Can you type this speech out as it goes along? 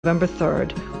November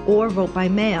 3rd, or vote by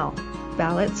mail.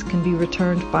 Ballots can be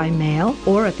returned by mail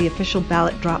or at the official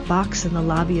ballot drop box in the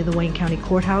lobby of the Wayne County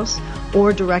Courthouse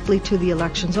or directly to the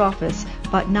elections office,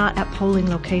 but not at polling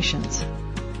locations.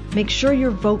 Make sure your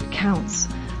vote counts.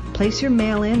 Place your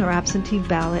mail-in or absentee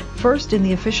ballot first in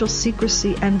the official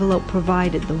secrecy envelope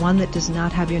provided, the one that does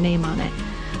not have your name on it.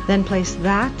 Then place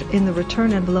that in the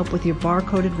return envelope with your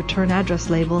barcoded return address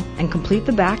label and complete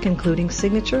the back, including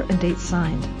signature and date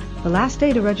signed. The last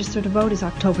day to register to vote is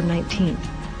October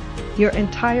 19th. Your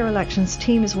entire elections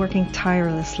team is working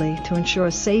tirelessly to ensure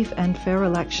a safe and fair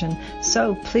election,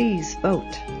 so please vote.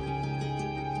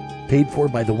 Paid for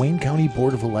by the Wayne County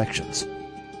Board of Elections.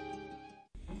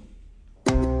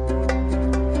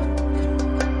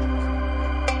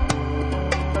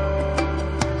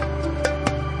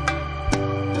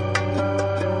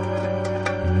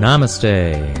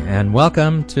 Namaste, and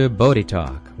welcome to Bodhi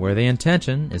Talk, where the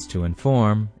intention is to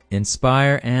inform,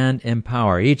 inspire, and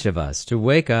empower each of us to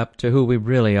wake up to who we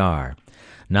really are.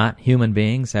 Not human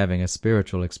beings having a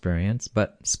spiritual experience,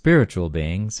 but spiritual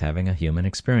beings having a human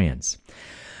experience.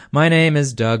 My name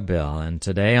is Doug Bill, and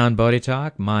today on Bodhi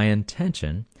Talk, my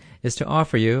intention is to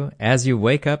offer you, as you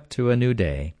wake up to a new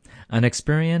day, an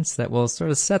experience that will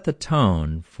sort of set the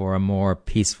tone for a more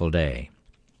peaceful day.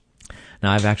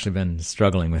 Now, I've actually been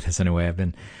struggling with this in a way. I've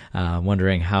been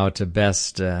wondering how to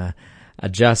best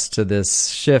adjust to this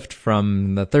shift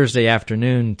from the Thursday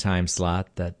afternoon time slot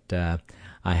that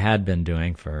I had been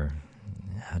doing for,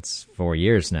 that's 4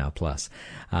 years now plus.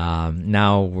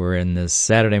 Now we're in this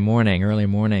Saturday morning, early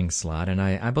morning slot, and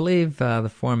I believe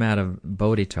the format of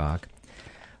Bodhi Talk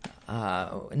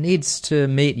needs to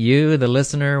meet you, the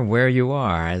listener, where you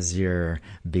are as you're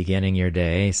beginning your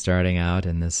day, starting out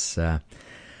in this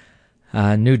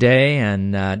new day,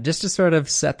 and just to sort of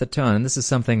set the tone. And this is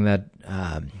something that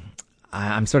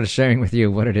I'm sort of sharing with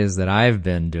you what it is that I've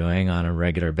been doing on a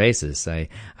regular basis. I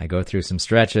go through some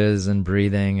stretches and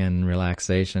breathing and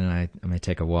relaxation, and I may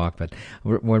take a walk, but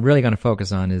what we're really going to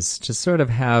focus on is to sort of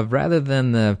have, rather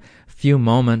than the few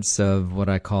moments of what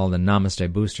I call the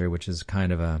Namaste Booster, which is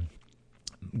kind of a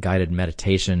guided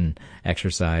meditation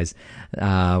exercise,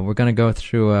 we're going to go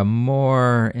through a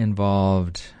more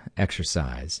involved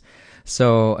exercise.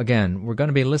 So again, we're going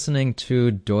to be listening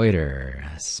to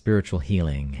Deuter, spiritual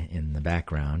healing, in the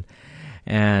background,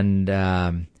 and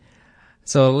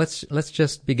so let's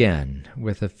just begin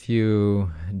with a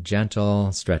few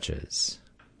gentle stretches.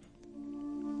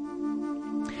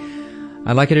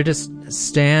 I'd like you to just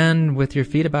stand with your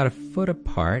feet about a foot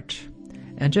apart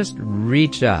and just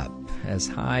reach up as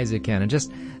high as you can, and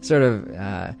just sort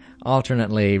of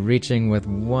alternately reaching with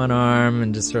one arm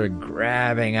and just sort of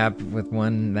grabbing up with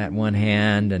that one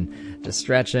hand and just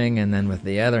stretching, and then with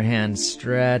the other hand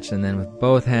stretch, and then with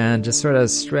both hands just sort of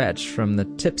stretch from the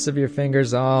tips of your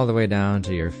fingers all the way down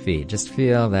to your feet. Just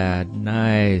feel that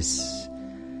nice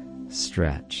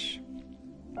stretch.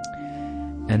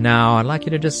 And now I'd like you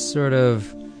to just sort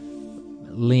of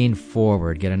lean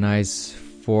forward, get a nice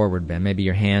forward bend, maybe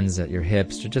your hands at your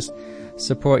hips, to just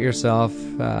support yourself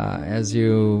as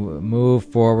you move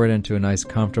forward into a nice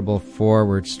comfortable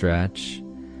forward stretch.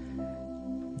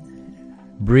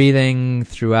 Breathing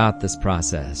throughout this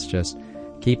process, just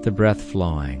keep the breath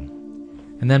flowing.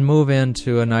 And then move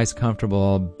into a nice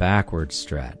comfortable backward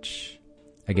stretch,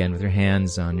 again with your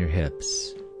hands on your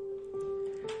hips.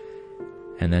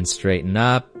 And then straighten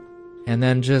up, and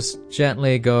then just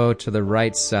gently go to the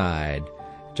right side.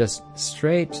 Just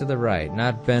straight to the right,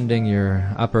 not bending your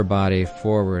upper body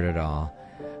forward at all.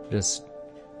 Just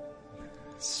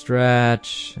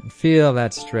stretch and feel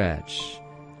that stretch.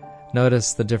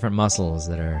 Notice the different muscles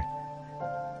that are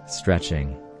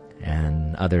stretching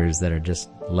and others that are just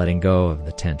letting go of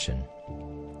the tension.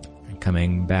 And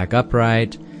coming back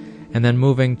upright, and then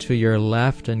moving to your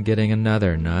left and getting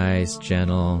another nice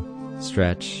gentle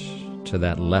stretch to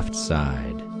that left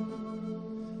side.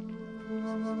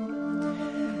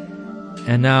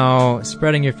 And now,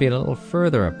 spreading your feet a little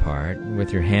further apart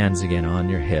with your hands again on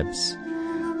your hips,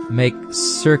 make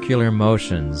circular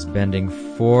motions, bending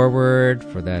forward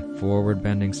for that forward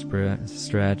bending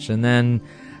stretch, and then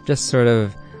just sort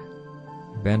of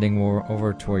bending more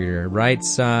over toward your right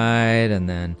side, and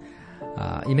then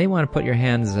you may want to put your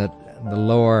hands at the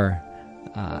lower,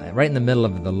 right in the middle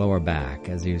of the lower back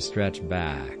as you stretch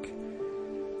back,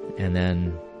 and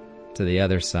then to the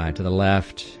other side, to the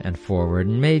left and forward.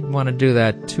 You may want to do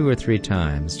that 2 or 3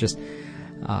 times. Just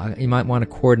you might want to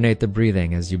coordinate the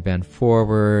breathing as you bend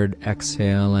forward,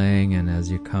 exhaling, and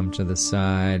as you come to the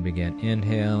side, begin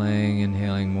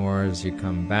inhaling more as you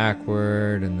come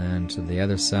backward, and then to the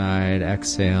other side,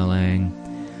 exhaling.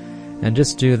 And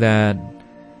just do that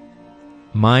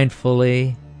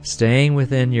mindfully staying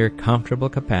within your comfortable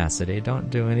capacity. Don't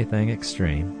do anything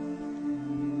extreme.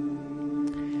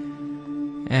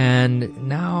 And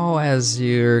now, as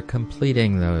you're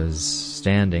completing those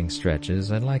standing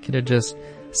stretches, I'd like you to just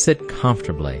sit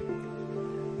comfortably.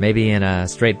 Maybe in a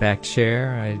straight-back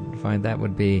chair. I find that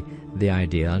would be the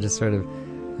ideal. Just sort of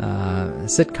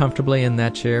sit comfortably in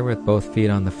that chair with both feet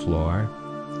on the floor.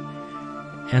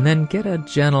 And then get a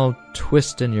gentle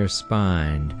twist in your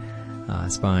spine,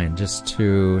 just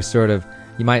to sort of,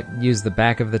 you might use the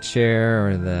back of the chair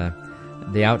or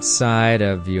the outside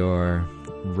of your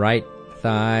right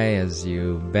thigh as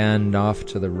you bend off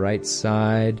to the right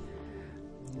side,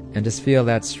 and just feel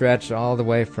that stretch all the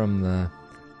way from the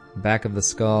back of the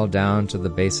skull down to the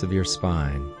base of your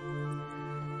spine.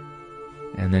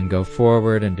 And then go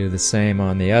forward and do the same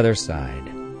on the other side.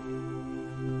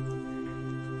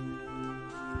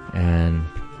 And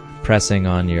pressing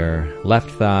on your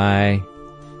left thigh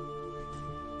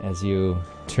as you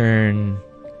turn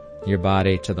your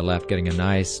body to the left, getting a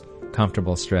nice,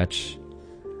 comfortable stretch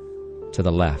to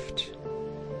the left.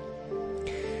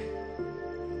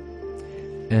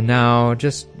 And now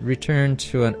just return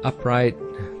to an upright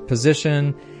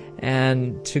position,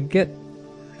 and to get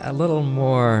a little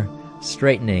more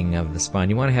straightening of the spine,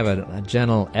 you want to have a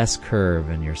gentle S-curve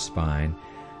in your spine.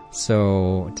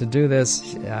 So to do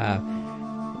this,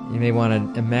 you may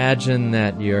want to imagine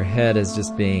that your head is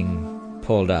just being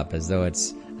pulled up as though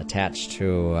it's attached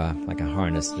to like a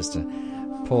harness, just to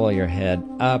pull your head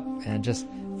up, and just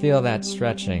feel that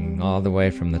stretching all the way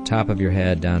from the top of your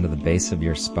head down to the base of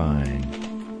your spine.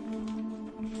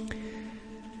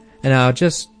 And now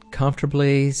just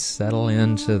comfortably settle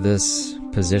into this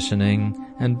positioning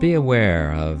and be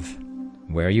aware of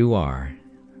where you are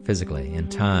physically in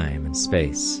time and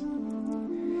space.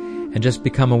 And just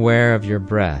become aware of your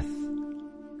breath.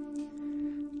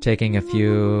 Taking a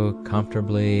few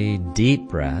comfortably deep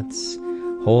breaths,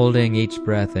 holding each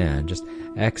breath in, just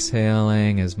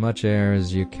exhaling as much air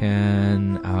as you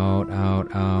can,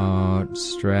 out,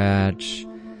 stretch,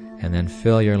 and then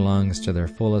fill your lungs to their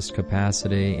fullest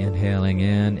capacity, inhaling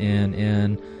in,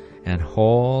 and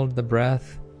hold the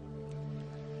breath.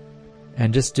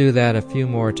 And just do that a few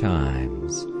more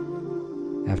times.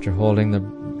 After holding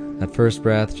that first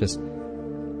breath, just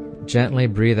gently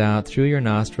breathe out through your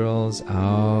nostrils,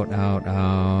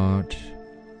 out,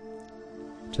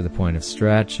 to the point of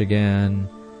stretch again,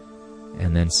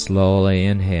 and then slowly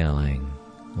inhaling,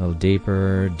 a little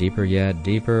deeper yet,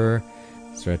 deeper,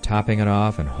 sort of topping it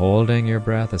off and holding your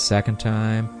breath a second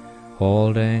time,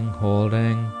 holding,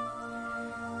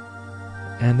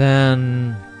 and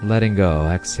then letting go,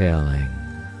 exhaling,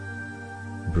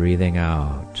 breathing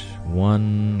out,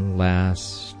 one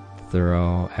last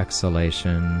thorough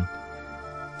exhalation,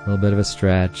 a little bit of a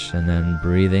stretch, and then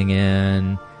breathing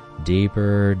in,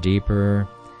 deeper,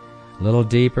 a little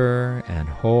deeper, and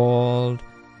hold,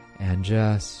 and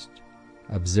just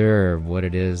observe what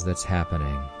it is that's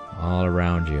happening all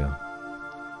around you.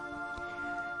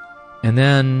 And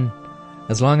then,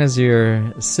 as long as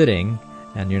you're sitting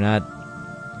and you're not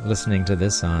listening to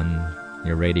this on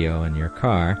your radio in your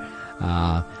car,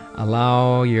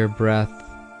 allow your breath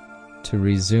to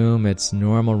resume its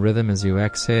normal rhythm as you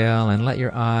exhale, and let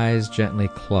your eyes gently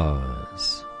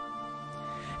close.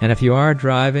 And if you are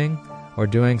driving or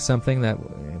doing something that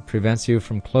prevents you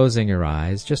from closing your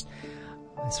eyes, just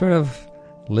sort of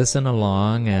listen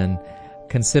along and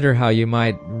consider how you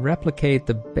might replicate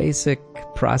the basic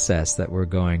process that we're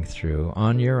going through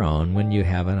on your own when you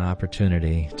have an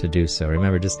opportunity to do so.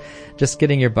 Remember, just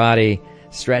getting your body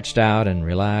stretched out and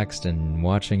relaxed and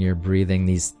watching your breathing.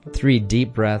 These 3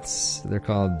 deep breaths, they're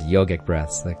called yogic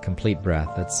breaths, the complete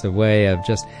breath. It's a way of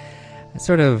just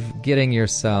sort of getting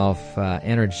yourself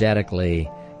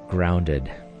energetically grounded.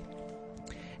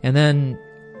 And then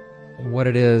what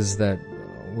it is that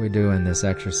we do in this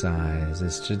exercise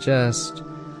is to just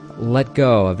let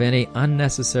go of any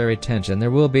unnecessary tension. There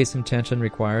will be some tension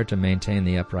required to maintain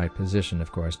the upright position,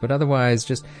 of course, but otherwise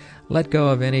just let go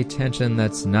of any tension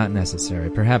that's not necessary.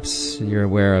 Perhaps you're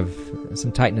aware of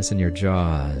some tightness in your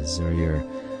jaws or your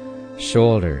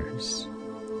shoulders,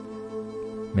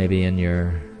 maybe in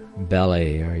your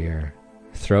belly or your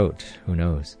throat, who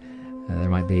knows. There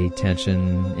might be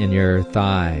tension in your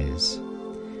thighs.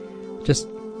 Just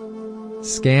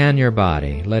scan your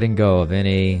body, letting go of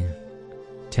any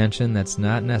tension that's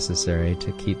not necessary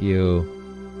to keep you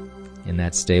in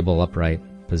that stable, upright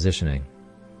positioning.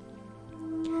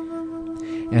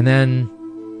 And then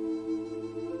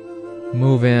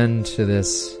move into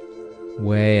this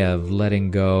way of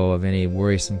letting go of any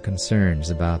worrisome concerns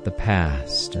about the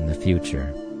past and the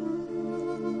future.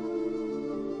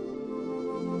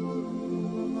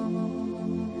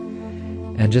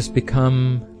 and just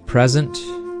become present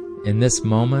in this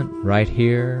moment, right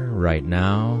here, right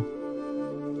now,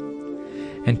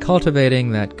 and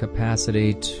cultivating that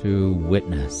capacity to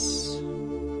witness,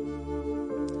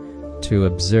 to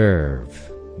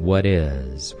observe what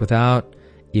is, without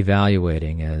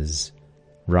evaluating as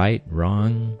right,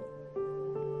 wrong,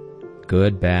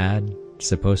 good, bad,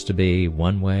 supposed to be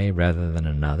one way rather than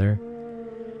another,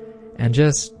 and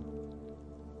just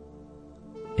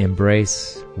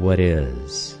embrace what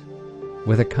is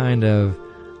with a kind of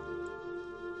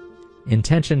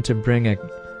intention to bring a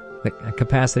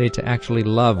capacity to actually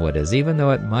love what is, even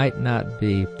though it might not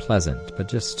be pleasant, but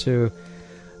just to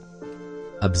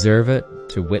observe it,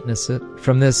 to witness it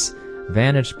from this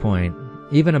vantage point,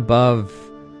 even above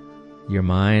your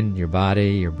mind, your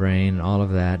body, your brain, all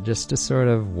of that, just to sort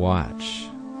of watch,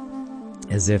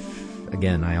 as if,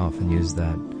 again, I often use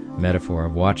that metaphor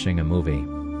of watching a movie.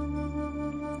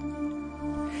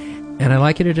 And I'd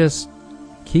like you to just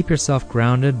keep yourself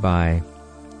grounded by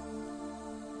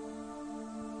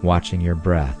watching your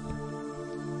breath.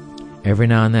 Every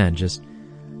now and then, just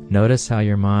notice how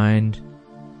your mind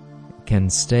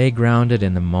can stay grounded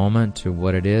in the moment to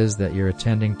what it is that you're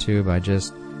attending to by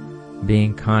just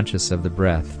being conscious of the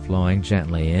breath flowing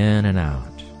gently in and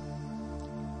out.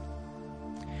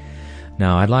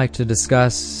 Now, I'd like to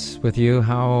discuss with you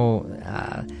how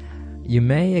you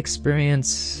may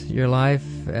experience your life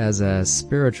as a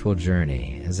spiritual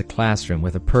journey, as a classroom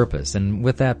with a purpose. And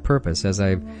with that purpose, as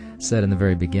I've said in the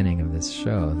very beginning of this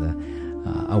show, the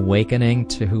awakening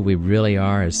to who we really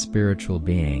are as spiritual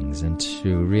beings, and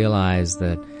to realize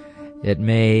that it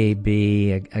may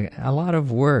be a lot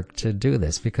of work to do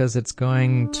this, because it's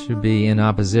going to be in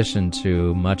opposition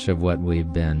to much of what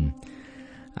we've been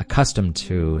accustomed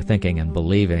to thinking and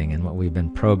believing, and what we've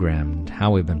been programmed, how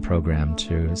we've been programmed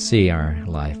to see our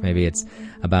life. Maybe it's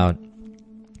about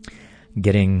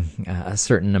getting a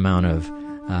certain amount of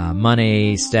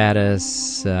money,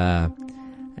 status,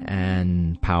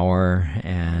 and power,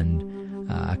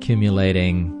 and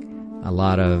accumulating a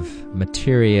lot of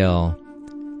material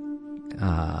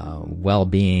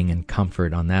well-being and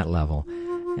comfort on that level.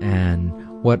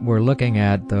 And what we're looking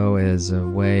at, though, is a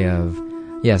way of,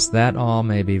 yes, that all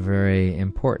may be very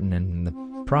important in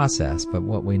the process, but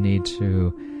what we need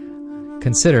to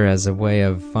consider as a way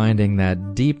of finding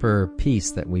that deeper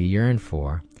peace that we yearn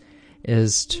for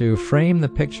is to frame the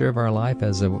picture of our life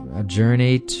as a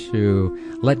journey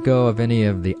to let go of any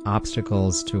of the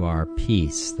obstacles to our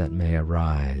peace that may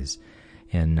arise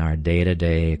in our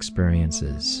day-to-day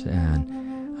experiences. And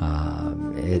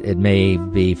it may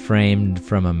be framed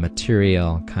from a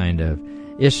material kind of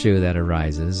issue that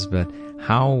arises, but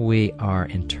how we are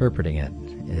interpreting it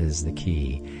is the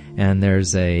key. And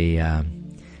there's a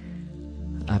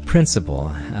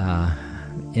principle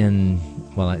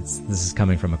this is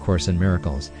coming from A Course in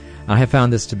Miracles. I have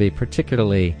found this to be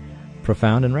particularly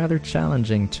profound and rather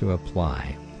challenging to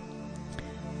apply.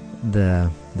 The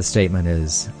statement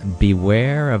is,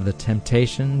 beware of the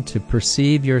temptation to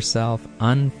perceive yourself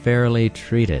unfairly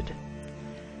treated.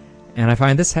 And I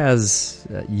find this has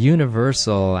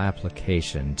universal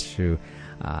application to,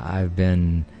 I've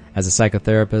been, as a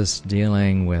psychotherapist,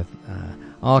 dealing with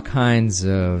all kinds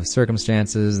of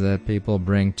circumstances that people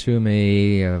bring to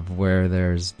me of where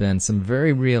there's been some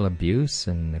very real abuse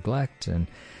and neglect and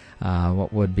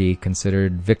what would be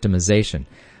considered victimization.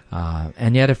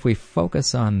 And yet if we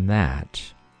focus on that,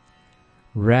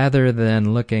 rather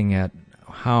than looking at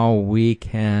how we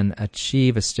can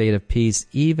achieve a state of peace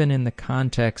even in the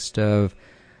context of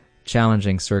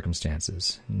challenging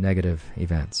circumstances, negative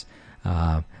events,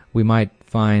 we might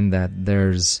find that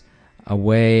there's a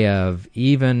way of,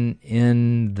 even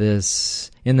in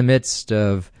the midst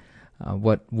of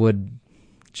what would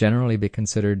generally be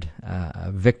considered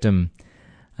a victim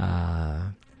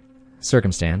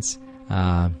circumstance,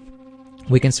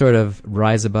 we can sort of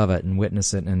rise above it and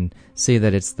witness it and see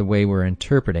that it's the way we're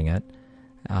interpreting it,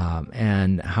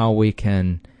 and how we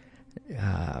can,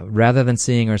 rather than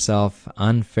seeing ourselves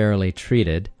unfairly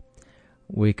treated,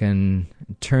 we can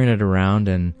turn it around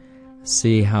and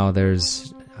see how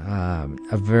there's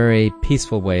a very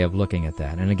peaceful way of looking at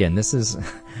that. And again, this is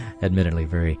admittedly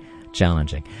very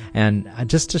challenging. And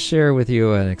just to share with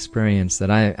you an experience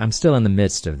that I'm still in the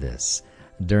midst of this.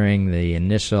 During the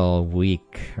initial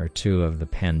week or two of the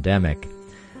pandemic,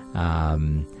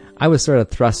 I was sort of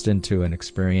thrust into an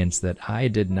experience that I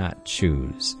did not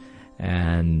choose.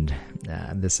 And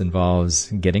this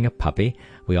involves getting a puppy.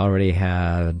 We already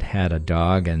had a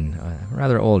dog, and a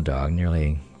rather old dog,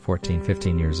 nearly 14,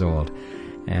 15 years old,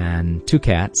 and 2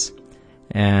 cats.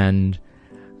 And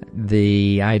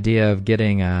the idea of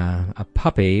getting a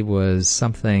puppy was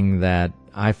something that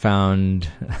I found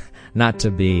not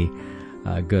to be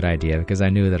a good idea, because I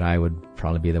knew that I would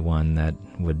probably be the one that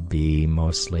would be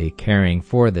mostly caring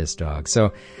for this dog.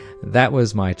 So that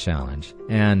was my challenge.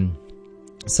 And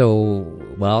so,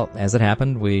 well, as it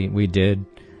happened, we did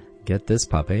get this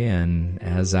puppy, and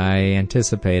as I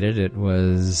anticipated, it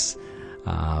was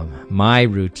my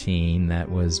routine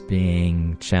that was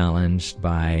being challenged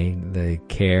by the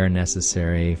care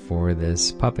necessary for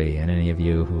this puppy. And any of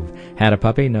you who've had a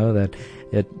puppy know that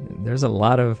there's a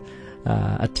lot of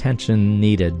attention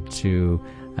needed to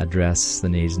address the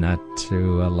needs, not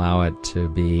to allow it to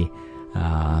be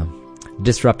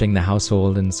disrupting the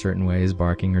household in certain ways,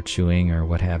 barking or chewing or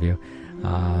what have you.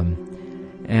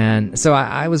 And so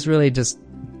I was really just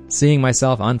seeing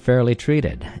myself unfairly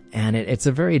treated. And it's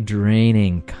a very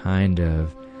draining kind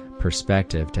of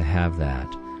perspective to have that.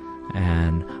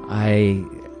 And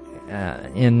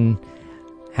in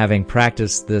having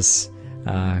practiced this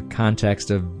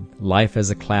context of life as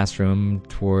a classroom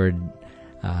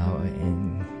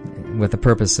with the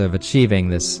purpose of achieving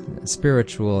this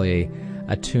spiritually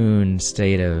attuned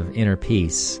state of inner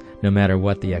peace, no matter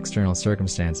what the external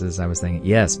circumstances, I was thinking,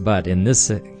 yes, but in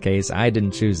this case, I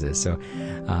didn't choose this. So,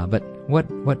 but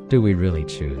what do we really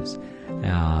choose?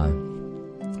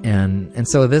 And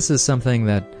so this is something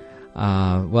that,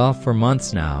 for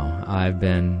months now, I've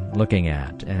been looking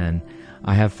at, and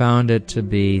I have found it to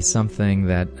be something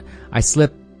that I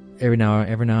slip every now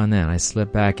and then. I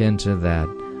slip back into that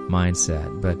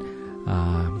mindset, but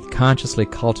consciously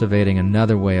cultivating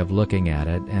another way of looking at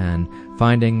it and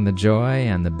finding the joy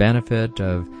and the benefit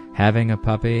of having a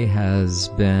puppy has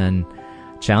been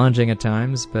challenging at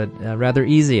times, but rather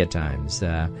easy at times.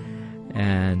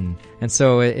 And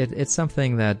so it's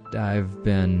something that I've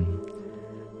been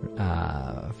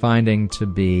finding to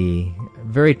be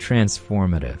very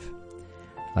transformative.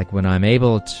 Like when I'm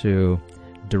able to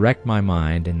direct my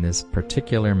mind in this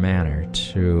particular manner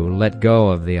to let go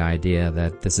of the idea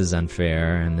that this is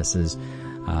unfair and this is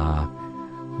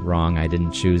wrong, I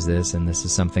didn't choose this, and this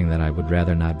is something that I would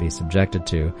rather not be subjected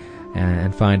to,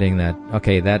 and finding that,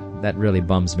 okay, that really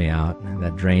bums me out,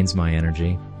 that drains my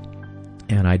energy,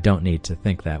 and I don't need to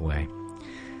think that way.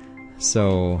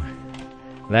 So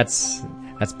that's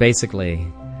basically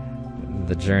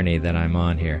the journey that I'm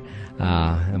on here,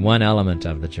 one element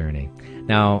of the journey.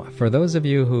 Now, for those of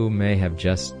you who may have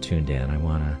just tuned in, I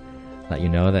want to let you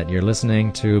know that you're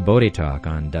listening to Bodhi Talk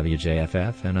on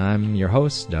WJFF, and I'm your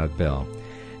host, Doug Bill.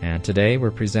 And today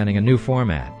we're presenting a new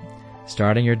format.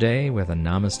 Starting your day with a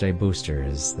Namaste Booster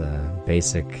is the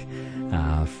basic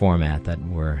format that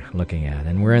we're looking at.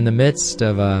 And we're in the midst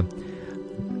of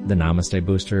the Namaste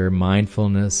Booster.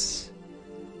 Mindfulness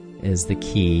is the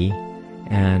key.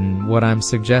 And what I'm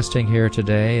suggesting here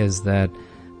today is that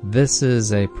this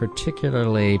is a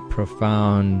particularly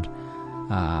profound,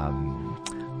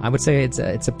 I would say it's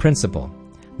a principle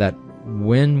that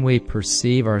when we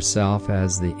perceive ourselves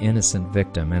as the innocent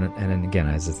victim, and again,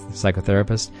 as a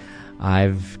psychotherapist,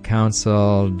 I've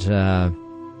counseled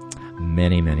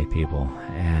many people,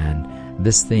 and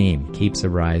this theme keeps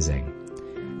arising,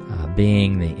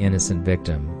 being the innocent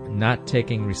victim, not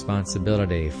taking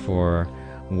responsibility for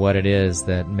what it is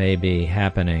that may be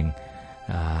happening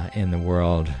in the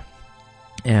world.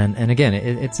 And again,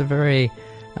 it's a very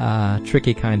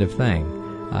tricky kind of thing.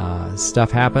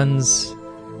 Stuff happens,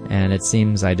 and it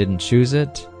seems I didn't choose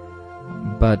it,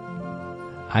 but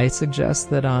I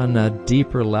suggest that on a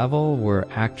deeper level, we're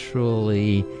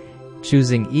actually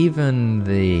choosing even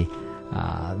the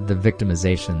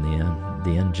victimization,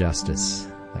 the injustice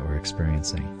that we're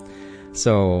experiencing.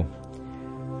 So,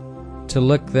 to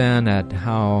look then at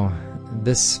how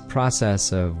this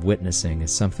process of witnessing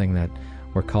is something that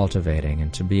we're cultivating,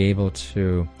 and to be able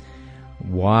to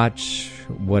watch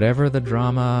whatever the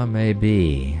drama may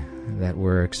be that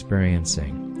we're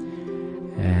experiencing.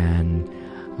 And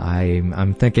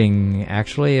I'm thinking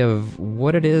actually of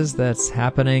what it is that's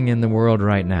happening in the world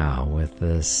right now with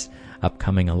this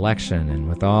upcoming election and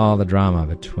with all the drama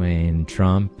between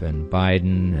Trump and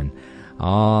Biden and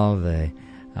all the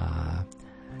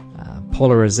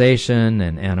polarization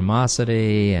and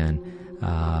animosity, and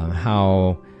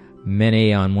how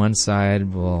many on one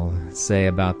side will say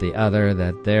about the other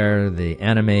that they're the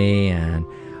enemy, and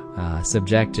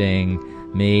subjecting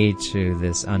me to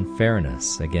this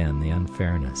unfairness, again, the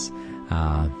unfairness,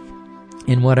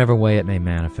 in whatever way it may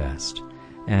manifest.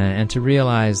 And to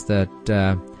realize that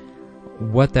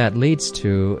what that leads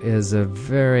to is a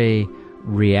very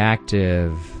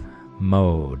reactive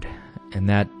mode, and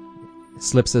that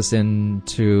slips us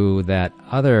into that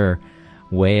other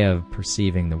way of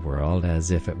perceiving the world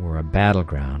as if it were a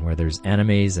battleground where there's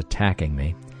enemies attacking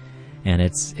me, and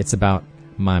it's about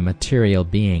my material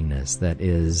beingness that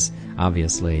is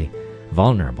obviously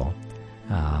vulnerable,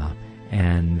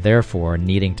 and therefore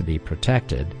needing to be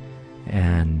protected.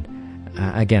 And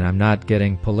again, I'm not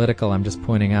getting political. I'm just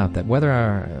pointing out that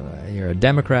whether you're a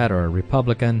Democrat or a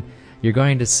Republican, you're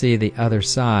going to see the other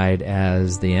side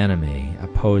as the enemy,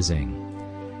 opposing,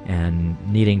 and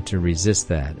needing to resist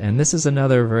that. And this is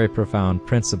another very profound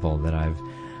principle that I've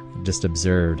just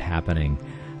observed happening.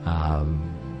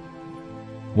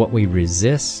 What we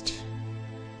resist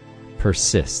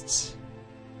persists.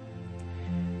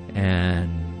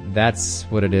 And that's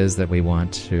what it is that we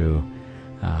want to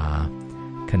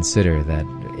consider, that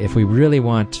if we really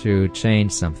want to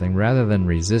change something, rather than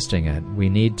resisting it, we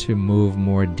need to move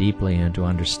more deeply into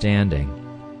understanding,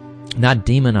 not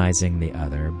demonizing the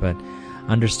other, but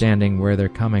understanding where they're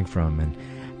coming from and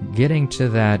getting to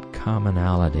that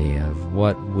commonality of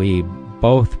what we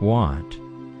both want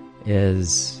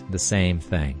is the same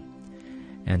thing.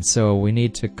 And so we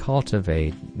need to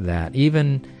cultivate that,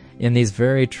 even in these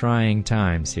very trying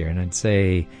times here. And I'd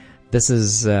say this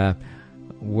is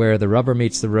where the rubber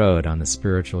meets the road on the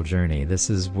spiritual journey. This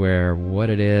is where what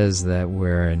it is that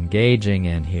we're engaging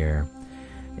in here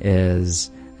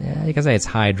is, you can say it's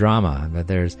high drama, but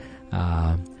there's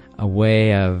a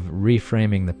way of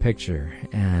reframing the picture.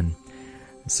 And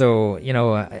so,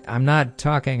 I'm not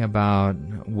talking about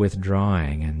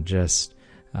withdrawing and just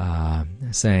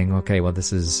saying, okay, well,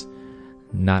 this is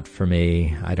not for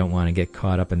me. I don't want to get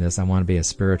caught up in this. I want to be a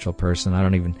spiritual person.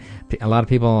 A lot of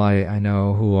people I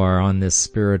know who are on this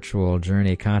spiritual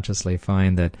journey consciously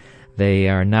find that they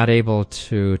are not able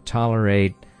to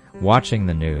tolerate watching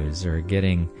the news or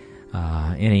getting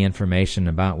any information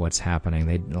about what's happening.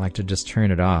 They like to just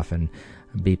turn it off and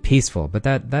be peaceful. But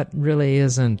that really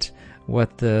isn't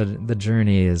what the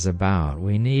journey is about.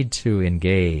 We need to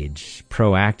engage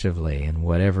proactively in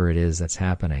whatever it is that's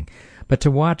happening, but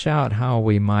to watch out how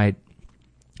we might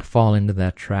fall into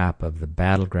that trap of the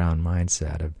battleground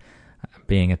mindset of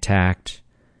being attacked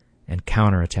and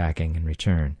counterattacking in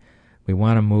return. We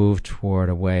want to move toward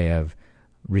a way of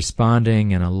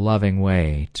responding in a loving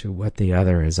way to what the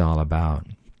other is all about,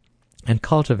 and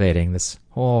cultivating this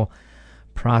whole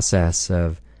process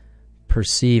of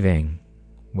perceiving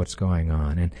what's going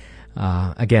on. And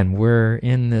again, we're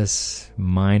in this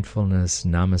mindfulness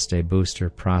namaste booster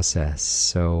process.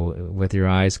 So with your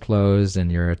eyes closed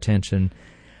and your attention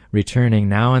returning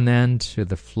now and then to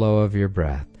the flow of your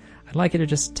breath, I'd like you to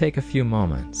just take a few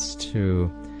moments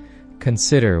to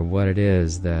consider what it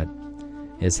is that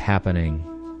is happening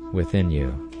within you.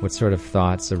 What sort of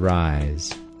thoughts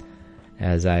arise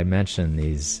as I mention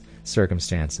these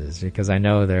circumstances, because I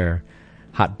know they're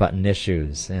hot button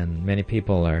issues and many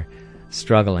people are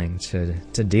struggling to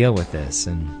deal with this.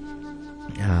 And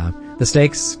the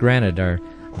stakes, granted, are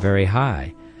very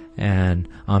high, and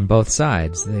on both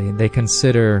sides they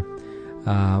consider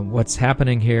what's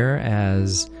happening here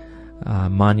as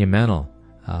monumental.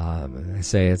 They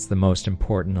say it's the most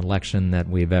important election that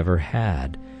we've ever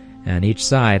had, and each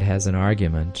side has an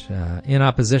argument in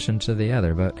opposition to the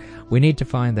other, but we need to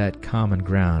find that common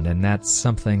ground, and that's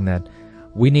something that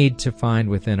we need to find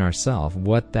within ourselves,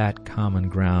 what that common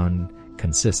ground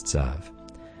consists of.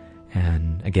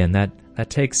 And again, that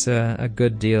takes a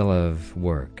good deal of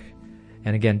work.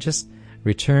 And again, just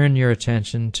return your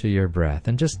attention to your breath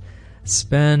and just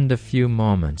spend a few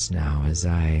moments now as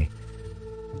I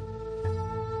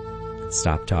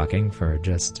stop talking for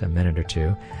just a minute or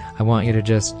two. I want you to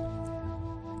just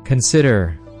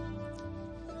consider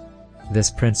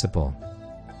this principle.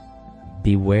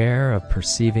 Beware of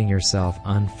perceiving yourself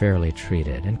unfairly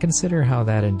treated, and consider how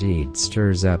that indeed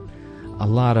stirs up a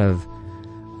lot of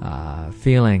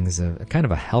feelings of kind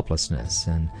of a helplessness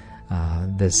and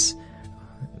this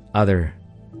other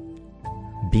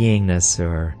beingness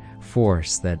or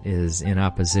force that is in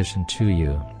opposition to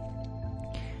you.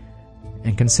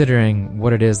 And considering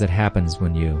what it is that happens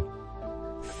when you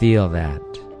feel that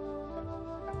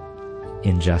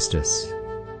injustice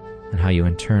and how you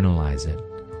internalize it,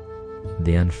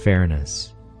 the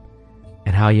unfairness,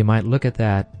 and how you might look at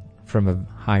that from a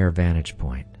higher vantage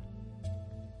point.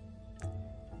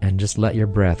 And just let your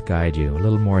breath guide you a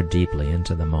little more deeply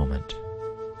into the moment.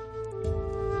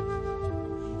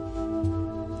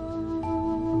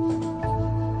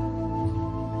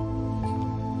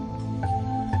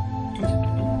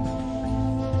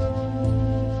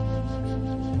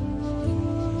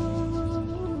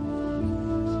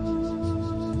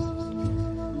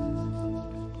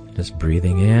 Just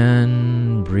breathing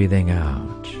in, breathing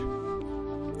out.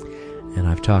 And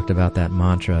I've talked about that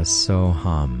mantra, so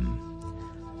hum.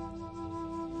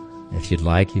 If you'd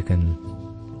like, you can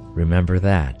Remember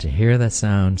that, to hear the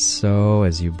sound so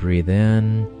as you breathe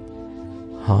in,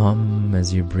 hum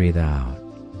as you breathe out.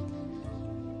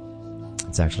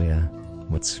 It's actually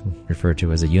what's referred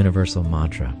to as a universal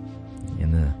mantra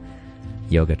in the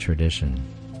yoga tradition.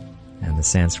 And the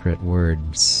Sanskrit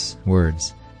words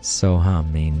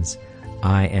soham means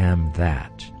I am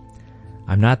that.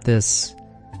 I'm not this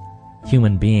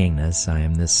human beingness, I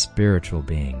am this spiritual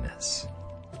beingness.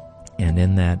 And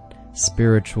in that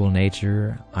spiritual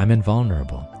nature, I'm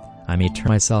invulnerable. I'm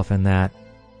eternal myself in that.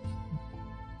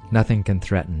 Nothing can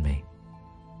threaten me.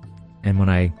 And when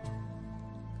I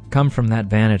come from that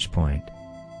vantage point,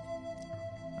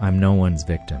 I'm no one's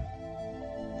victim.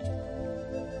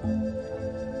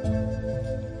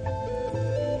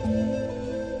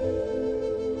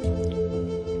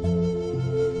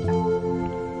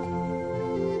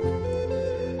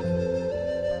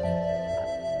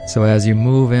 So as you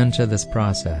move into this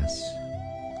process,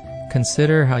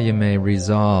 consider how you may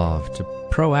resolve to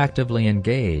proactively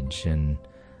engage in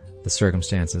the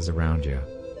circumstances around you.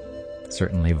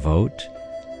 Certainly vote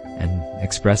and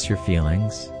express your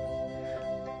feelings,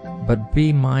 but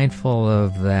be mindful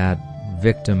of that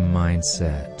victim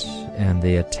mindset and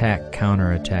the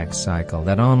attack-counterattack cycle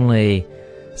that only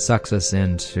sucks us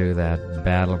into that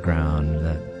battleground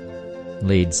that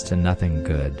leads to nothing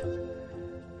good.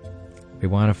 We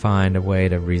want to find a way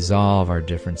to resolve our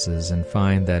differences and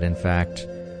find that, in fact,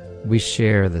 we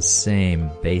share the same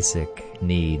basic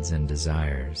needs and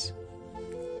desires.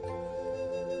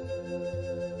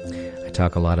 I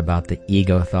talk a lot about the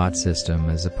ego thought system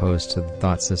as opposed to the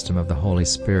thought system of the Holy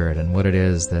Spirit, and what it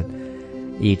is that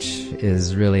each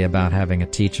is really about having a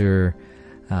teacher.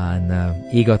 In the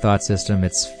ego thought system,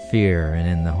 it's fear, and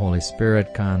in the Holy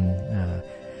Spirit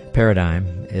paradigm,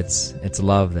 it's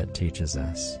love that teaches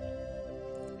us.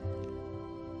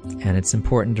 And it's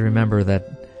important to remember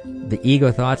that the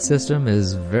ego thought system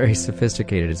is very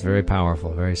sophisticated, it's very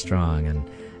powerful, very strong, and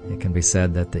it can be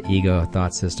said that the ego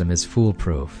thought system is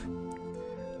foolproof,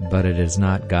 but it is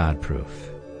not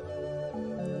God-proof.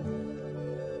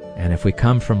 And if we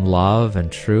come from love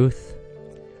and truth,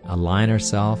 align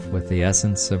ourselves with the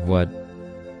essence of what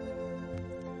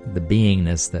the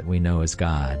beingness that we know as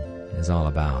God is all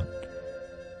about,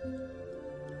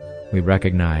 we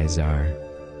recognize our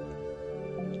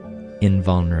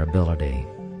invulnerability,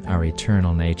 our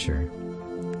eternal nature,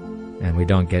 and we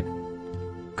don't get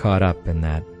caught up in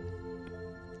that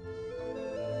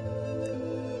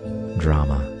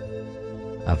drama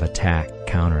of attack,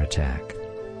 counterattack.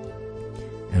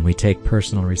 And we take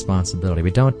personal responsibility.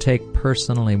 We don't take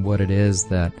personally what it is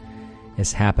that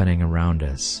is happening around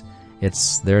us.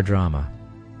 It's their drama.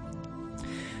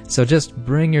 So just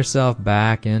bring yourself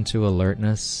back into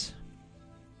alertness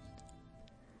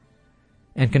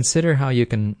and consider how you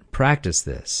can practice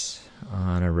this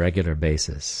on a regular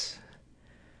basis.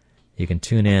 You can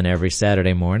tune in every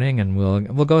Saturday morning, and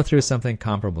we'll go through something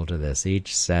comparable to this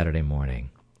each Saturday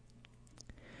morning.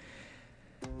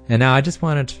 And now I just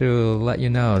wanted to let you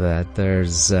know that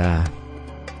there's, as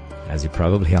you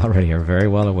probably already are very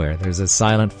well aware, there's a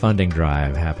silent funding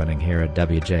drive happening here at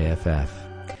WJFF.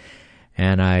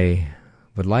 And I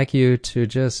would like you to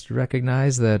just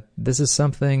recognize that this is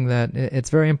something that it's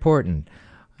very important.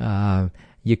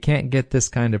 You can't get this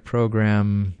kind of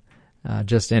program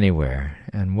just anywhere.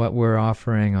 And what we're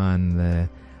offering on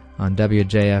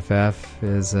WJFF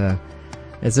is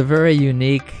a very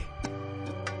unique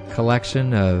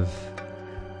collection of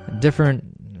different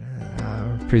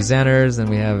presenters, and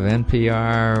we have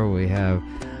NPR, we have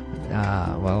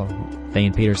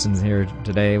Thane Peterson's here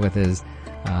today with his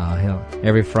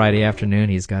every Friday afternoon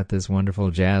he's got this wonderful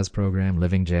jazz program,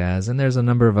 Living Jazz, and there's a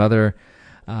number of other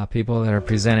people that are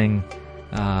presenting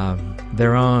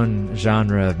their own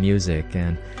genre of music,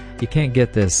 and you can't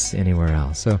get this anywhere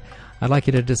else. So I'd like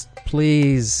you to just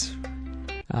please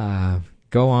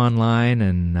go online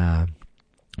and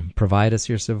provide us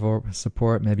your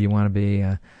support. Maybe you want to be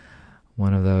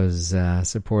one of those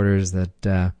supporters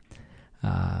that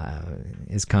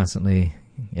is constantly,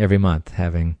 every month,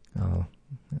 having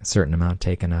a certain amount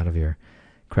taken out of your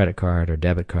credit card or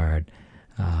debit card,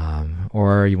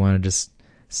 or you want to just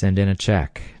send in a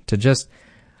check to just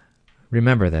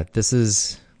remember that this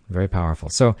is very powerful.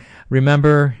 So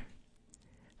remember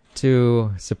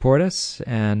to support us,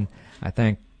 and I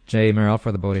thank Jay Merrill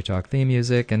for the Bodhi Talk theme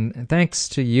music, and thanks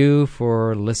to you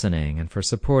for listening and for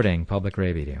supporting Public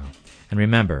Radio. And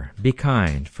remember, be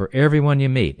kind, for everyone you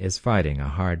meet is fighting a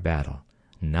hard battle.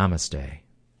 Namaste.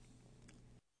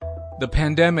 The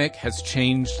pandemic has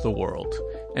changed the world,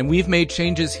 and we've made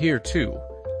changes here too,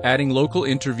 adding local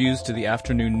interviews to the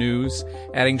afternoon news,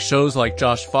 adding shows like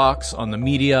Josh Fox on The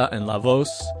Media and La Voz,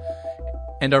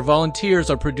 And our volunteers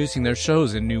are producing their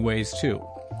shows in new ways too.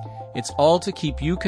 It's all to keep you